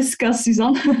to discuss,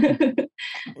 Suzanne?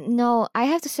 No, I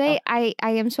have to say, I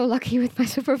am so lucky with my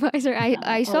supervisor.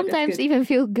 I sometimes even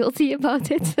feel guilty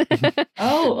about it.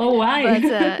 Oh, why?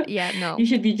 But yeah, no. You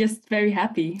should be just very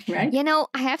happy, right? You know,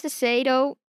 I have to say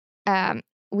though,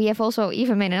 we have also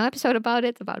even made an episode about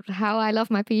it, about how I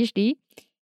love my PhD.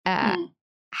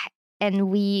 And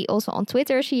we also on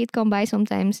Twitter see it come by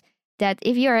sometimes, that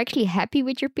if you're actually happy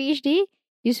with your PhD,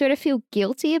 you sort of feel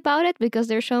guilty about it because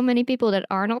there's so many people that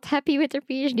are not happy with their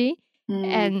PhD.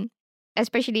 And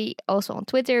especially also on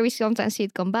Twitter, we sometimes see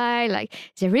it come by like,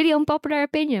 it's a really unpopular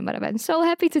opinion, but I've been so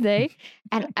happy today.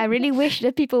 And I really wish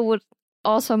that people would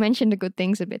also mention the good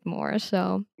things a bit more.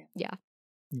 So yeah.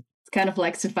 It's kind of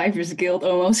like survivor's guilt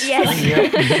almost. Yes.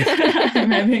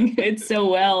 I'm having it so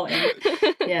well. And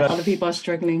yeah, other people are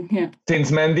struggling. Yeah.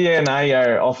 Since Mandy and I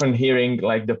are often hearing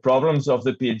like the problems of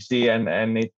the PhD,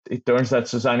 and it turns out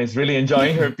Suzanne is really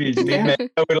enjoying her PhD. Maybe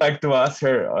I would like to ask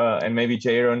her, and maybe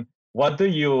Jaron, what do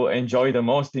you enjoy the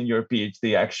most in your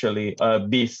PhD actually,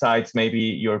 besides maybe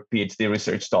your PhD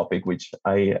research topic, which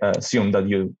I assume that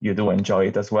you do enjoy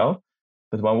it as well.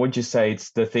 But what would you say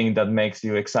it's the thing that makes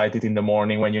you excited in the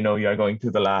morning when you know you are going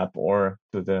to the lab or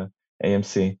to the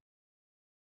AMC?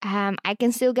 I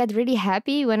can still get really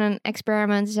happy when an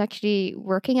experiment is actually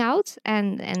working out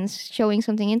and showing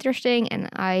something interesting. And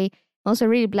I'm also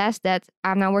really blessed that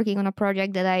I'm now working on a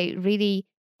project that I really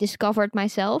discovered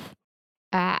myself.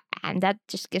 And that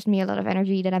just gives me a lot of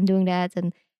energy that I'm doing that.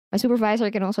 And my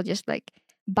supervisor can also just like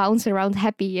bounce around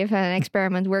happy if an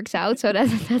experiment works out. So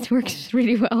that works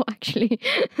really well, actually.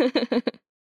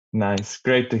 Nice.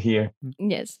 Great to hear.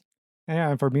 Yes.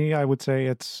 Yeah, and for me, I would say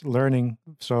it's learning.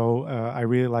 So I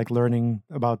really like learning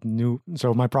about new.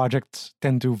 So my projects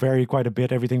tend to vary quite a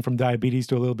bit, everything from diabetes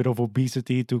to a little bit of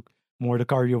obesity to more the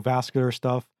cardiovascular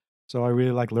stuff. So I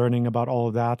really like learning about all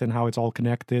of that and how it's all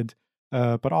connected.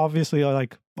 But obviously, I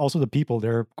like also the people.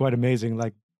 They're quite amazing.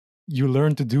 Like you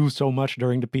learn to do so much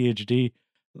during the PhD.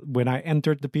 When I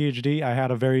entered the PhD, I had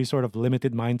a very sort of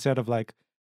limited mindset of like,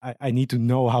 I need to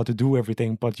know how to do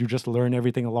everything, but you just learn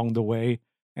everything along the way.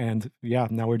 And yeah,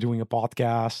 now we're doing a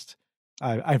podcast.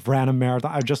 I've ran a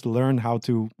marathon. I've just learned how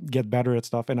to get better at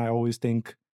stuff. And I always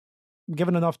think,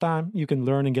 given enough time, you can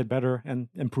learn and get better and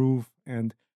improve.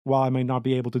 And while I may not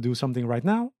be able to do something right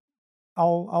now,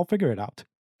 I'll figure it out.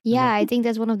 Yeah, I think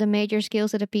that's one of the major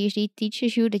skills that a PhD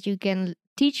teaches you, that you can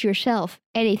teach yourself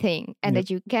anything and that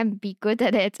you can be good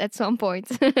at it at some point.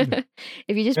 If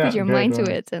you just put your mind to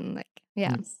it and like,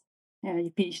 yeah. Yeah,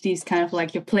 your PhD is kind of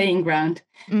like your playing ground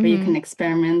where you can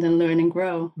experiment and learn and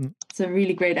grow. It's a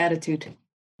really great attitude.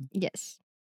 Yes.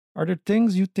 Are there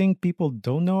things you think people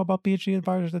don't know about PhD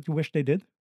advisors that you wish they did?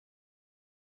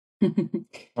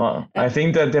 I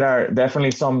think that there are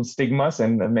definitely some stigmas,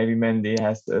 and maybe Mandy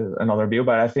has another view,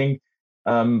 but I think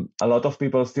a lot of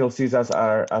people still see us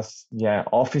as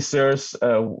officers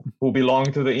who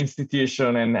belong to the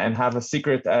institution and have a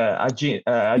secret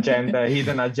agenda,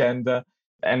 hidden agenda.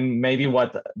 And maybe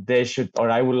what they should,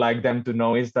 or I would like them to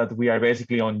know, is that we are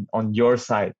basically on your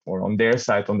side or on their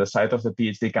side, on the side of the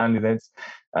PhD candidates.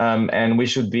 And we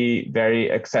should be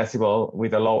very accessible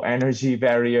with a low energy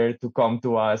barrier to come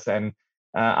to us. And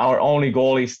our only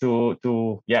goal is to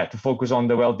focus on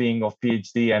the well-being of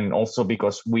PhD, and also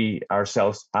because we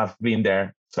ourselves have been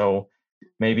there. So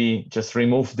maybe just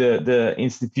remove the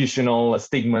institutional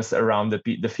stigmas around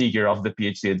the figure of the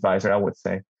PhD advisor, I would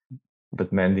say.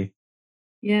 But Mandy.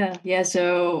 Yeah.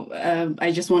 So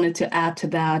I just wanted to add to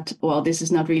that. Well, this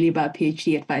is not really about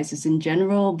PhD advisors in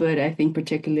general, but I think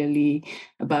particularly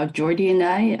about Jordi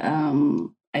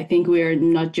and I think we are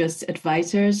not just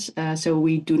advisors. So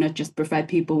we do not just provide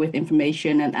people with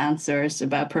information and answers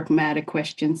about pragmatic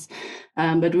questions,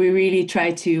 but we really try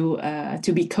to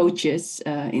be coaches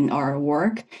in our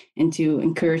work and to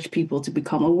encourage people to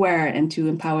become aware and to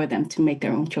empower them to make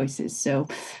their own choices. So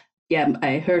yeah,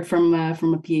 I heard from a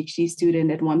PhD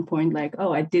student at one point, like,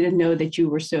 "Oh, I didn't know that you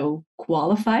were so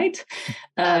qualified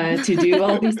to do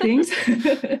all these things,"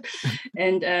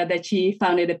 and that she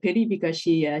found it a pity because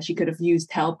she could have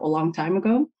used help a long time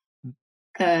ago.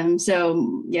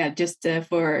 So yeah, just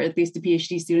for at least the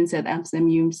PhD students at Amsterdam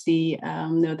UMC,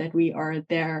 know that we are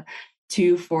there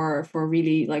too for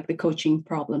really like the coaching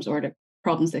problems or the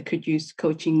problems that could use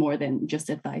coaching more than just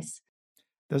advice.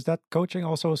 Does that coaching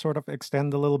also sort of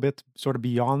extend a little bit sort of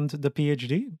beyond the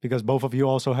PhD? Because both of you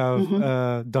also have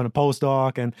done a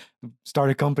postdoc and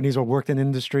started companies or worked in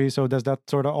industry. So does that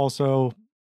sort of also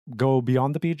go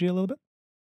beyond the PhD a little bit?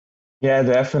 Yeah,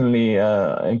 definitely.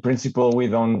 In principle, we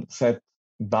don't set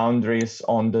boundaries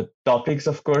on the topics,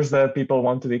 of course, that people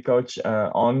want to be coached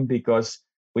on, because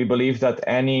we believe that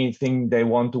anything they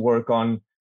want to work on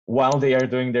while they are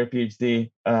doing their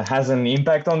PhD has an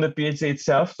impact on the PhD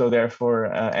itself. So therefore,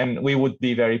 and we would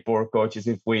be very poor coaches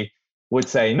if we would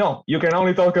say, no, you can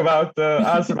only talk about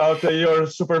us about your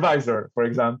supervisor, for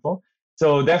example.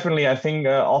 So definitely, I think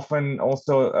often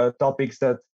also topics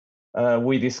that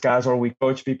we discuss or we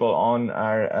coach people on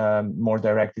are more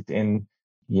directed in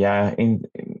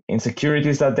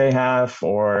insecurities that they have,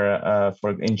 or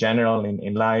for in general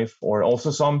in life, or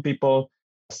also some people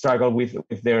struggle with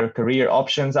their career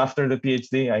options after the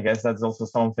PhD. I guess that's also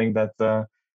something that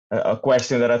a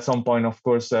question that at some point, of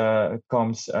course,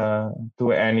 comes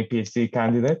to any PhD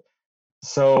candidate.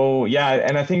 So yeah,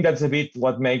 and I think that's a bit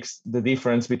what makes the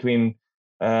difference between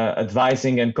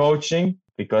advising and coaching,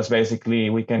 because basically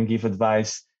we can give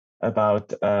advice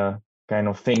about kind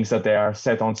of things that they are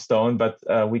set on stone, but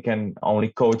we can only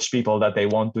coach people that they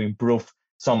want to improve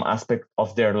some aspect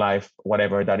of their life,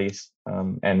 whatever that is,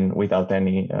 and without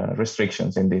any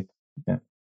restrictions indeed. Yeah.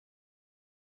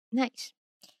 Nice.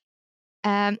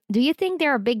 Do you think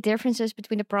there are big differences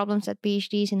between the problems that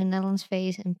PhDs in the Netherlands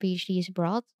face and PhDs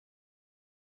abroad?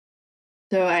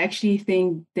 So I actually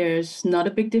think there's not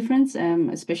a big difference,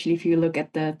 especially if you look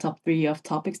at the top 3 of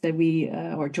topics that we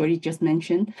or Jordi just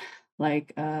mentioned,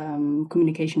 like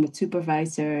communication with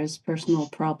supervisors, personal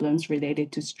problems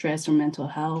related to stress or mental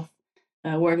health,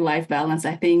 work-life balance.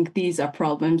 I think these are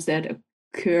problems that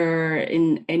occur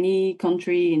in any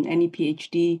country, in any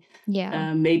PhD,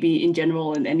 maybe in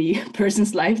general in any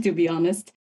person's life, to be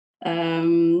honest.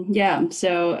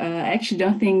 So I actually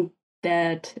don't think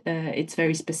that it's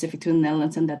very specific to the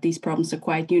Netherlands, and that these problems are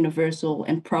quite universal,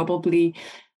 and probably,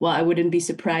 well, I wouldn't be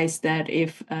surprised that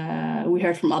if we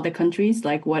heard from other countries,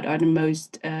 like what are the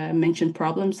most mentioned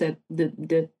problems, that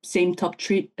the same top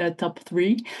three,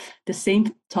 the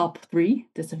same top three,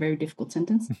 that's a very difficult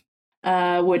sentence,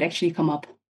 would actually come up.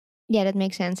 Yeah, that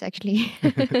makes sense, actually.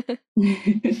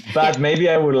 But maybe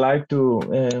I would like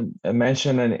to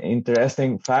mention an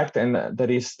interesting fact, and that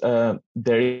is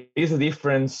there is a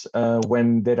difference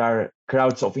when there are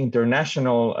crowds of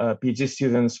international PhD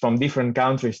students from different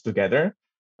countries together.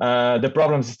 The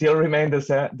problems still remain the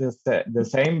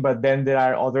same, but then there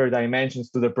are other dimensions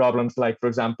to the problems, like, for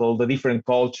example, the different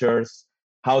cultures,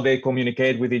 how they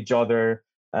communicate with each other.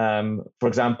 For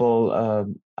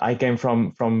example, I came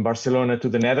from Barcelona to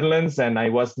the Netherlands, and I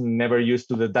was never used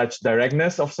to the Dutch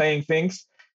directness of saying things.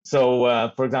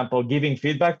 So, for example, giving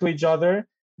feedback to each other,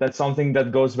 that's something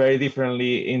that goes very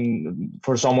differently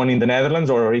for someone in the Netherlands,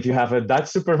 or if you have a Dutch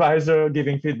supervisor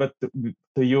giving feedback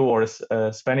to you, or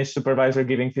a Spanish supervisor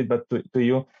giving feedback to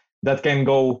you, that can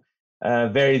go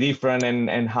very different,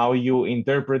 and how you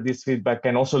interpret this feedback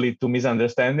can also lead to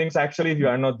misunderstandings, actually, if you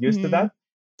are not used to that.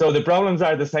 So the problems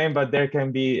are the same, but there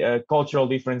can be cultural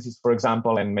differences, for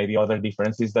example, and maybe other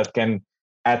differences that can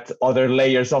add other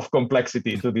layers of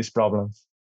complexity to these problems.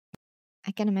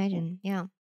 I can imagine, yeah.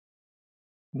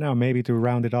 Now, maybe to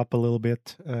round it up a little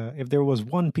bit, if there was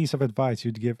one piece of advice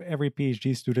you'd give every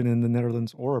PhD student in the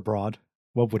Netherlands or abroad,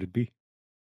 what would it be?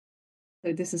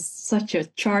 So this is such a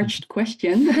charged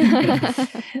question.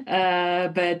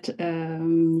 But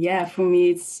for me,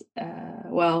 it's,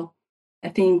 I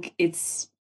think it's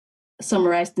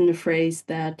summarized in the phrase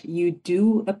that you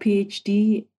do a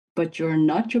PhD, but you're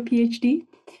not your PhD.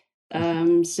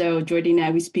 So Jordi and I,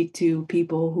 we speak to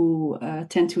people who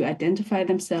tend to identify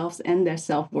themselves and their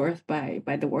self-worth by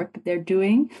the work that they're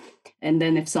doing. And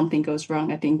then if something goes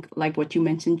wrong, I think, like what you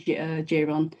mentioned,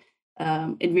 Jaron,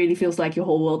 it really feels like your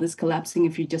whole world is collapsing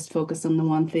if you just focus on the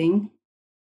one thing.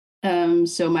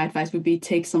 So my advice would be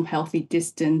take some healthy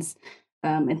distance,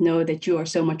 and know that you are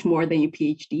so much more than your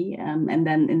PhD. And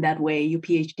then in that way, your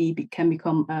PhD can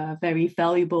become a very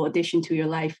valuable addition to your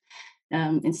life,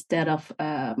 instead of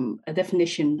a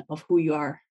definition of who you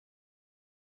are.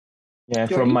 Yeah,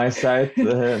 Jordi? from my side,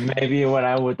 maybe what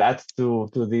I would add to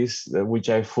this, which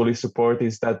I fully support,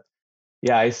 is that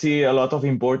I see a lot of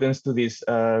importance to these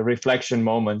reflection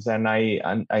moments, and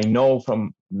I know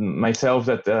from myself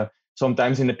that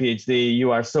sometimes in the PhD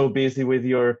you are so busy with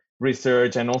your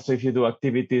research, and also if you do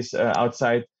activities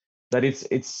outside, that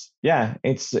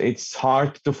it's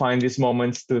hard to find these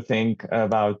moments to think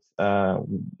about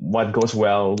what goes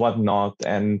well, what not,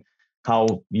 and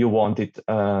how you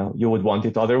would want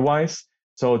it otherwise.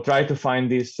 So try to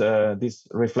find these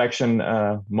reflection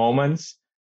moments,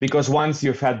 because once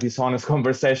you've had this honest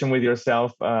conversation with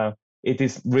yourself, it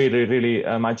is really, really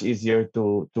much easier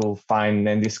to find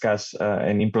and discuss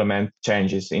and implement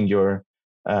changes in your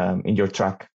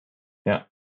track. Yeah.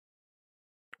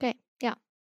 Okay. Yeah.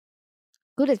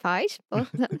 Good advice.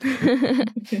 Both of them.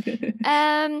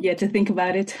 Yeah, to think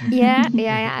about it. yeah.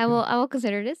 I will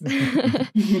consider this.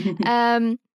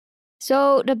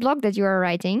 So the blog that you are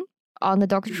writing on the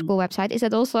doctor school website, is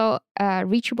that also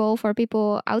reachable for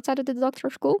people outside of the doctor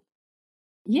school?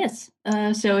 Yes.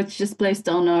 So it's just placed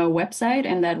on our website,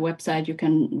 and that website you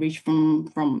can reach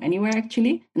from anywhere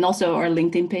actually, and also our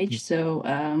LinkedIn page. So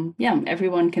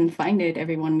everyone can find it.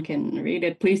 Everyone can read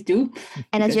it. Please do.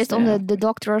 And it's just on the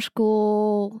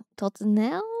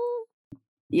doctorschool.nl?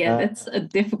 Yeah, that's a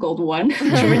difficult one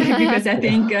because I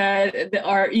think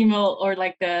our email or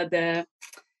like the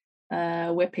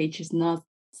webpage is not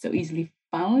so easily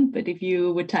found. But if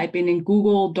you would type in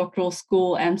Google Doctoral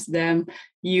School Amsterdam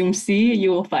UMC, you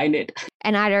will find it.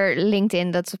 And either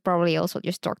LinkedIn, that's probably also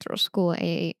just Doctoral School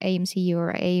AMC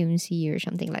or AUMC or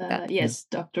something like that. Yes,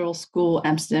 Doctoral School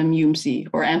Amsterdam UMC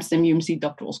or Amsterdam UMC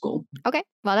Doctoral School. Okay,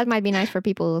 well, that might be nice for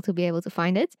people to be able to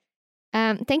find it.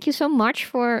 Thank you so much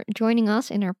for joining us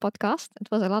in our podcast. It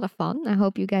was a lot of fun. I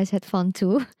hope you guys had fun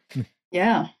too.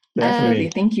 Yeah, definitely.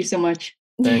 Thank you so much.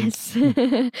 Yes.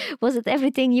 Was it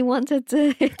everything you wanted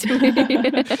to be?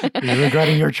 You're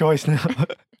regretting your choice now.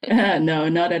 No,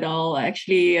 not at all.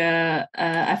 Actually,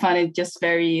 I found it just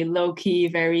very low key,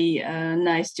 very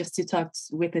nice just to talk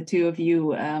with the two of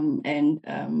you. I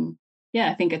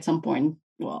think at some point,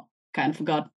 kind of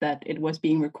forgot that it was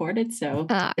being recorded. So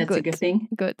that's good. a good thing.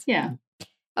 Good. Yeah.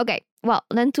 Okay, well,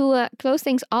 then to close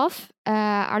things off,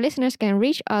 our listeners can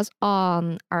reach us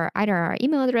on either our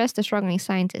email address,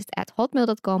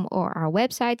 thestrugglingscientist@hotmail.com, or our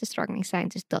website,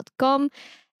 thestrugglingscientist.com.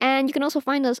 And you can also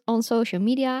find us on social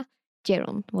media.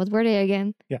 Jaron, what were they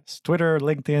again? Yes, Twitter,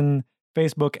 LinkedIn,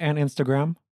 Facebook, and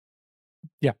Instagram.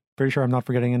 Yeah, pretty sure I'm not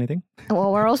forgetting anything.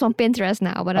 Well, we're also on Pinterest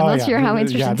now, but I'm not sure how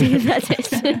interesting that is.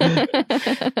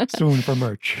 Soon for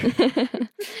merch.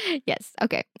 Yes,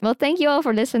 okay. Well, thank you all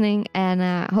for listening, and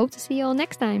hope to see you all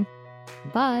next time.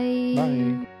 Bye.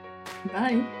 Bye.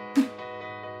 Bye.